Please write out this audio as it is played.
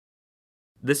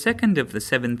The second of the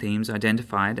 7 themes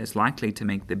identified as likely to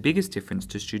make the biggest difference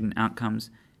to student outcomes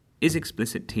is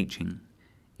explicit teaching.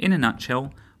 In a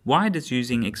nutshell, why does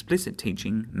using explicit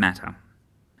teaching matter?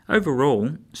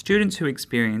 Overall, students who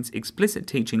experience explicit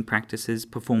teaching practices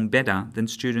perform better than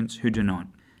students who do not.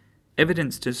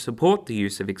 Evidence to support the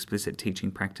use of explicit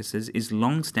teaching practices is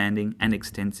long-standing and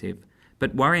extensive,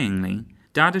 but worryingly,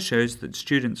 data shows that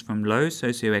students from low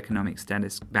socioeconomic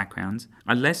status backgrounds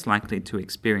are less likely to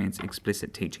experience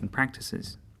explicit teaching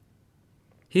practices.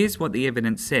 Here's what the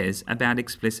evidence says about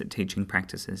explicit teaching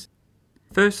practices.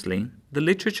 Firstly, the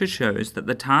literature shows that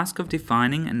the task of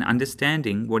defining and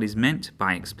understanding what is meant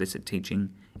by explicit teaching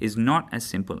is not as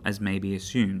simple as may be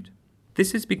assumed.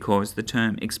 This is because the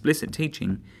term explicit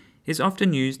teaching is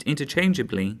often used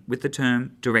interchangeably with the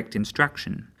term direct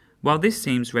instruction. While this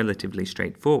seems relatively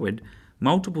straightforward,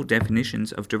 multiple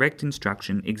definitions of direct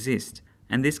instruction exist,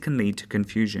 and this can lead to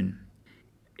confusion.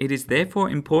 It is therefore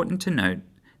important to note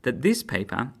that this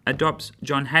paper adopts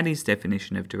John Hattie's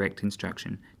definition of direct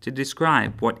instruction to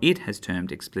describe what it has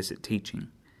termed explicit teaching.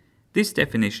 This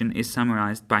definition is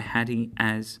summarized by Hattie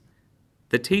as: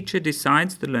 the teacher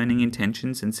decides the learning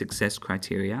intentions and success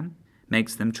criteria,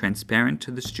 makes them transparent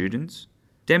to the students,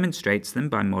 demonstrates them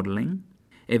by modeling,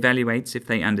 evaluates if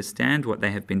they understand what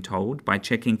they have been told by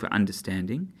checking for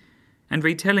understanding, and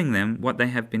retelling them what they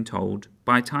have been told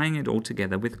by tying it all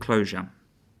together with closure.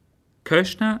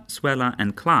 Kirshner, Sweller,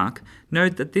 and Clark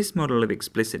note that this model of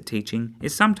explicit teaching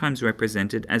is sometimes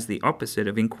represented as the opposite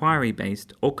of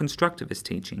inquiry-based or constructivist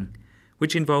teaching,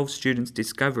 which involves students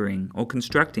discovering or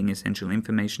constructing essential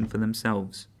information for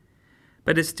themselves.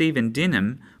 But as Stephen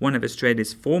Dinham, one of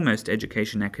Australia's foremost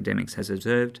education academics, has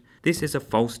observed, this is a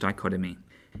false dichotomy.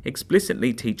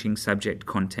 Explicitly teaching subject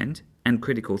content and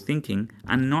critical thinking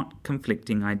are not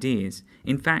conflicting ideas.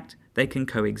 In fact, they can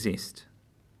coexist.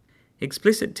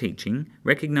 Explicit teaching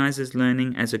recognizes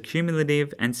learning as a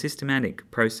cumulative and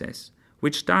systematic process,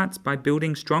 which starts by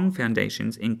building strong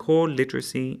foundations in core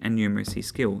literacy and numeracy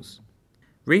skills.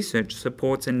 Research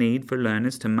supports a need for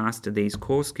learners to master these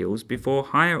core skills before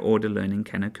higher-order learning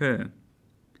can occur.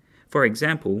 For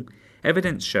example,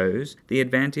 evidence shows the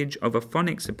advantage of a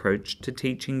phonics approach to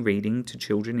teaching reading to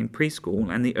children in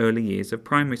preschool and the early years of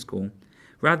primary school,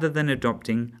 rather than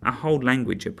adopting a whole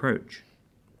language approach.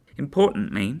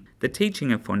 Importantly, the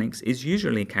teaching of phonics is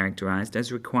usually characterized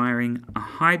as requiring a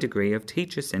high degree of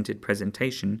teacher-centered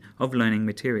presentation of learning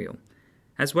material,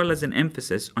 as well as an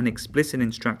emphasis on explicit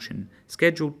instruction,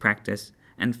 scheduled practice,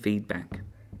 and feedback.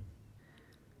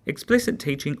 Explicit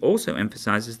teaching also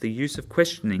emphasizes the use of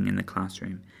questioning in the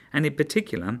classroom, and in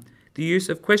particular, the use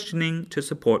of questioning to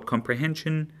support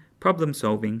comprehension,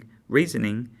 problem-solving,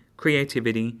 reasoning,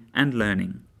 creativity, and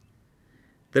learning.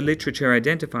 The literature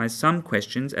identifies some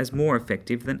questions as more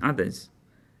effective than others.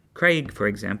 Craig, for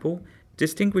example,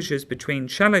 distinguishes between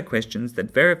shallow questions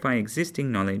that verify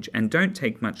existing knowledge and don't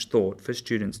take much thought for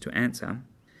students to answer,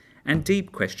 and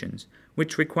deep questions,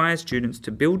 which require students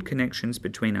to build connections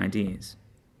between ideas.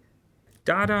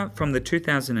 Data from the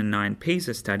 2009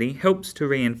 PISA study helps to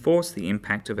reinforce the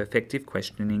impact of effective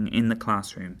questioning in the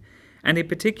classroom, and in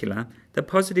particular, the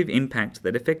positive impact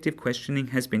that effective questioning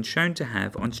has been shown to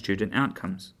have on student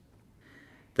outcomes.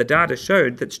 The data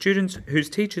showed that students whose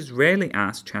teachers rarely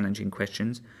asked challenging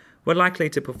questions were likely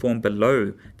to perform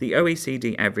below the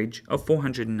OECD average of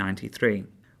 493,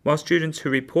 while students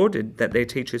who reported that their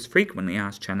teachers frequently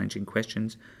asked challenging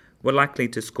questions were likely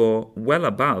to score well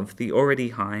above the already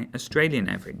high Australian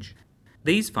average.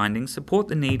 These findings support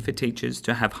the need for teachers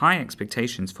to have high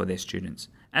expectations for their students,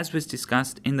 as was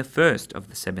discussed in the first of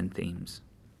the 7 themes.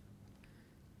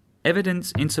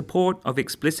 Evidence in support of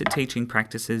explicit teaching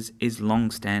practices is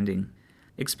long-standing.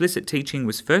 Explicit teaching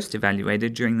was first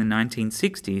evaluated during the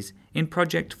 1960s in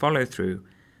Project Follow-Through,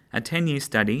 a 10-year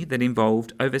study that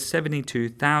involved over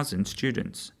 72,000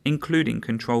 students, including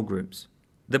control groups.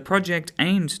 The project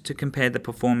aimed to compare the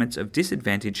performance of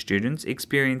disadvantaged students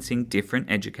experiencing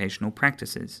different educational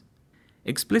practices.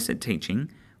 Explicit teaching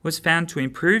was found to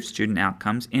improve student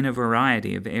outcomes in a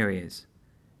variety of areas: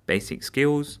 basic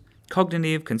skills,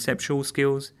 cognitive conceptual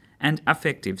skills, and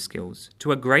affective skills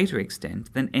to a greater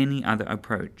extent than any other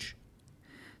approach.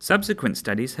 Subsequent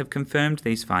studies have confirmed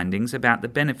these findings about the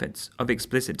benefits of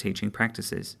explicit teaching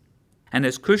practices. And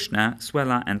as Kushner,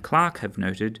 Sweller, and Clark have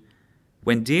noted,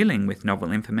 when dealing with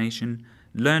novel information,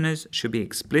 learners should be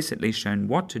explicitly shown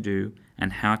what to do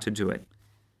and how to do it.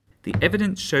 The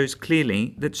evidence shows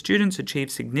clearly that students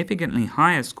achieve significantly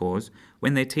higher scores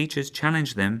when their teachers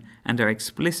challenge them and are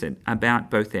explicit about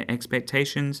both their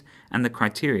expectations and the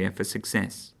criteria for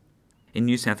success. In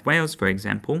New South Wales, for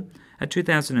example, A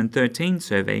 2013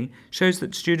 survey shows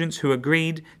that students who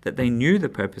agreed that they knew the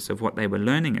purpose of what they were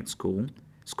learning at school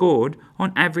scored,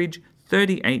 on average,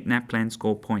 38 NAPLAN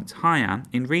score points higher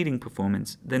in reading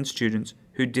performance than students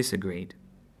who disagreed.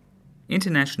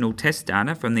 International test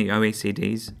data from the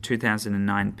OECD's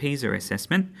 2009 PISA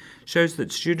assessment shows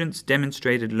that students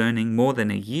demonstrated learning more than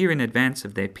a year in advance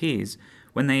of their peers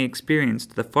when they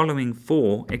experienced the following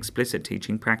 4 explicit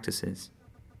teaching practices.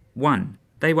 1.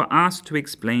 They were asked to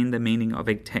explain the meaning of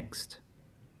a text.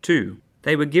 2.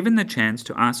 They were given the chance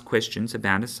to ask questions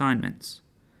about assignments.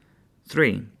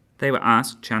 3. They were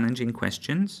asked challenging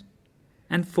questions.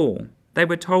 And 4. They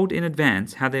were told in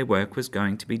advance how their work was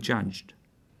going to be judged.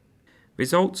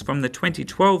 Results from the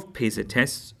 2012 PISA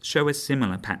tests show a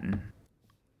similar pattern.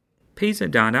 PISA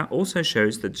data also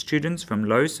shows that students from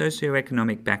low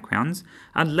socioeconomic backgrounds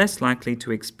are less likely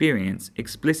to experience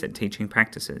explicit teaching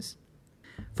practices.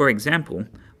 For example,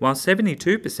 while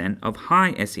 72% of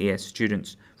high SES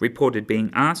students reported being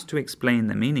asked to explain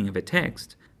the meaning of a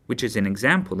text, which is an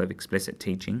example of explicit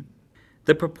teaching,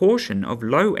 the proportion of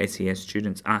low SES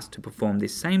students asked to perform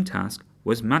this same task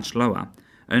was much lower,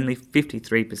 only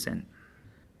 53%.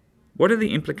 What are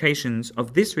the implications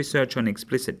of this research on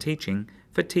explicit teaching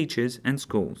for teachers and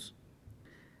schools?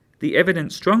 The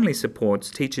evidence strongly supports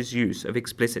teachers' use of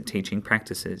explicit teaching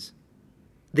practices.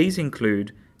 These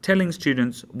include telling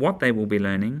students what they will be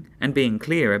learning and being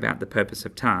clear about the purpose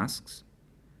of tasks,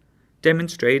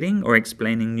 demonstrating or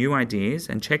explaining new ideas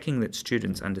and checking that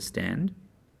students understand,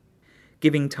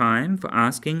 giving time for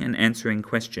asking and answering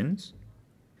questions,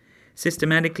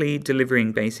 systematically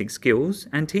delivering basic skills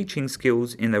and teaching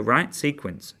skills in the right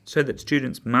sequence so that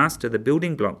students master the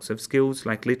building blocks of skills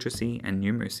like literacy and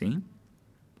numeracy,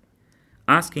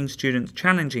 asking students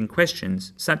challenging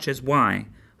questions such as why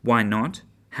not,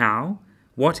 how,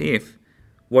 what if,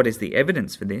 what is the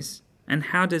evidence for this, and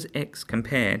how does X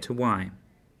compare to Y,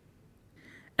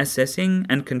 assessing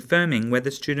and confirming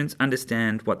whether students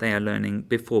understand what they are learning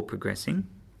before progressing,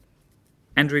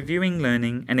 and reviewing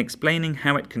learning and explaining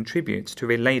how it contributes to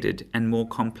related and more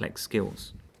complex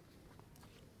skills.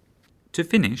 To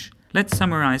finish, let's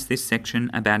summarize this section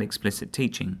about explicit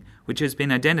teaching, which has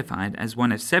been identified as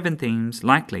one of 7 themes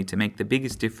likely to make the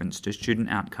biggest difference to student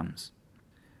outcomes.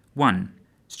 1.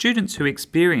 Students who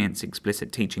experience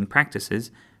explicit teaching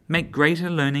practices make greater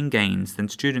learning gains than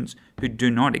students who do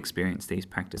not experience these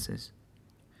practices.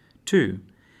 2.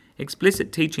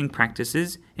 Explicit teaching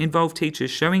practices involve teachers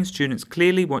showing students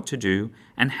clearly what to do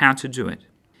and how to do it.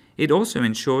 It also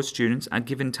ensures students are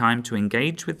given time to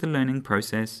engage with the learning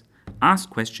process, ask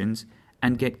questions,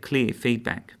 and get clear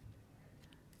feedback.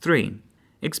 3.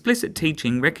 Explicit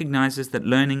teaching recognizes that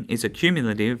learning is a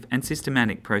cumulative and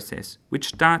systematic process, which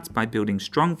starts by building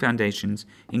strong foundations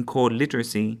in core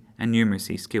literacy and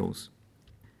numeracy skills.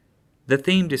 The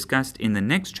theme discussed in the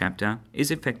next chapter is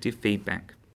effective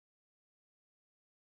feedback.